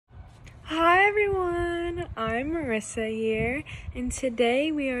Hi everyone, I'm Marissa here, and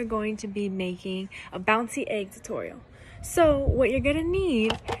today we are going to be making a bouncy egg tutorial. So what you're gonna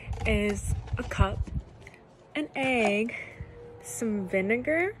need is a cup, an egg, some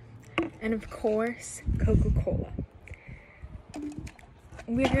vinegar, and of course, Coca-Cola.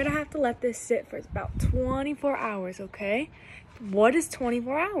 We're gonna have to let this sit for about 24 hours, okay? What is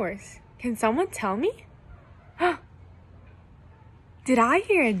 24 hours? Can someone tell me? Did I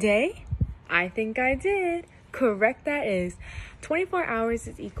hear a day? I think I did. Correct, that is. 24 hours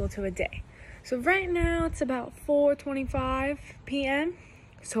is equal to a day. So right now it's about 4:25 p.m.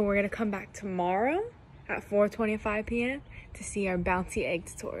 So we're gonna come back tomorrow at 4:25 p.m. to see our bouncy egg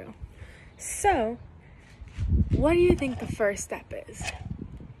tutorial. So, what do you think the first step is?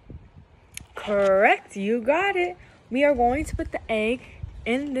 Correct, you got it. We are going to put the egg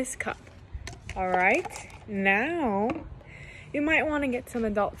in this cup. All right, now you might want to get some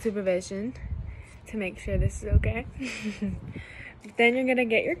adult supervision to make sure this is okay. Then you're gonna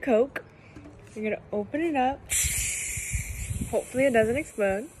get your Coke. You're gonna open it up. Hopefully it doesn't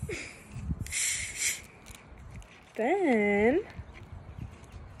explode. Then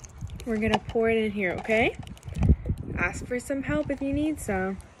we're gonna pour it in here, okay? Ask for some help if you need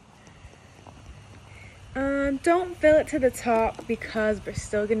some. Don't fill it to the top because we're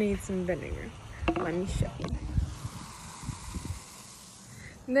still gonna need some vinegar. Let me show you.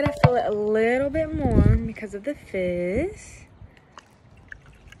 I'm gonna fill it a little bit more because of the fizz.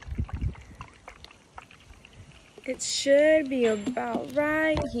 It should be about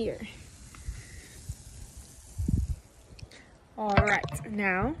right here. All right,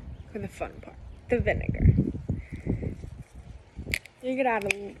 now for the fun part, the vinegar. You're gonna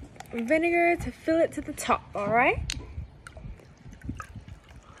add a vinegar to fill it to the top, all right?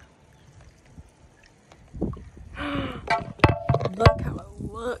 Look how it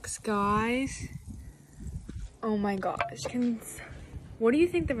looks, guys. Oh my gosh. What do you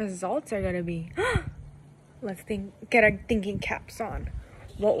think the results are gonna be? Let's get our thinking caps on.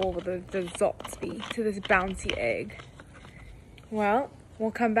 What will the results be to this bouncy egg? Well,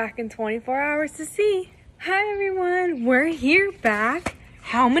 we'll come back in 24 hours to see. Hi everyone, we're here back.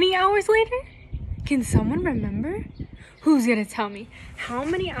 How many hours later? Can someone remember? Who's gonna tell me? How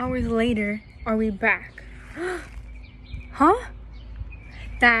many hours later are we back? Huh?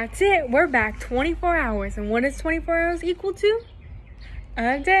 That's it. We're back 24 hours. And what is 24 hours equal to?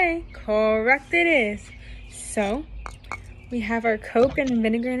 A day. Correct it is. So, we have our Coke and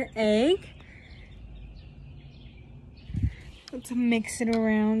vinegar and egg. Let's mix it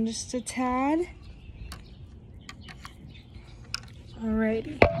around just a tad.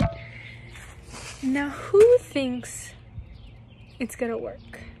 Alrighty. Now, who thinks it's gonna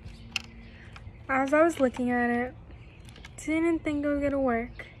work? As I was looking at it, didn't think it was gonna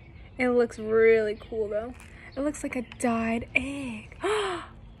work. It looks really cool though. It looks like a dyed egg.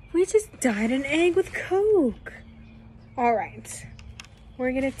 We just dyed an egg with Coke. All right,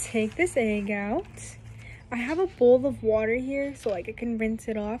 we're gonna take this egg out. I have a bowl of water here so like I can rinse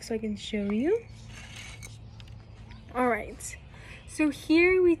it off so I can show you. All right, so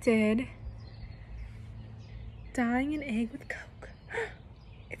here we did dyeing an egg with Coke.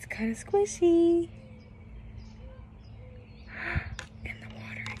 It's kind of squishy. In the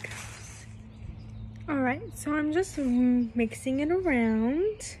water it goes. All right, so I'm just mixing it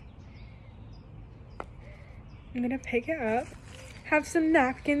around. I'm gonna pick it up. Have some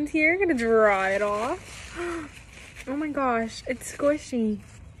napkins here. I'm gonna dry it off. Oh my gosh, it's squishy.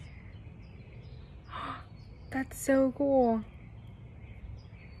 That's so cool.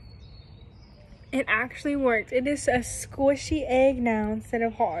 It actually worked. It is a squishy egg now instead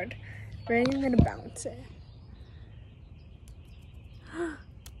of hard. Ready? I'm gonna bounce it.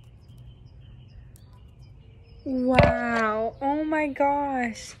 Wow, oh my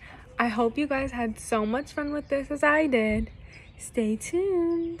gosh. I hope you guys had so much fun with this as I did. Stay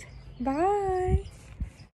tuned. Bye.